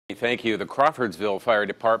Thank you. The Crawfordsville Fire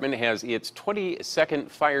Department has its 22nd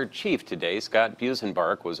fire chief today. Scott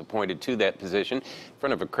Busenbark was appointed to that position in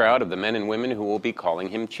front of a crowd of the men and women who will be calling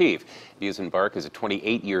him chief. Busenbark is a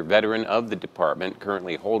 28-year veteran of the department,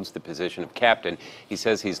 currently holds the position of captain. He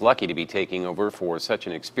says he's lucky to be taking over for such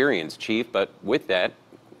an experienced chief, but with that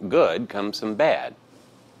good comes some bad.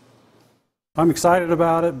 I'm excited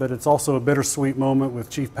about it, but it's also a bittersweet moment with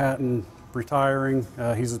Chief Patton retiring.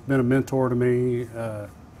 He's been a mentor to me.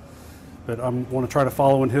 But I want to try to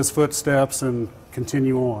follow in his footsteps and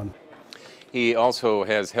continue on. He also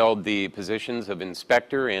has held the positions of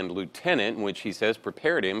inspector and lieutenant, which he says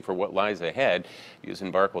prepared him for what lies ahead.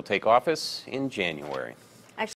 Busenbark will take office in January.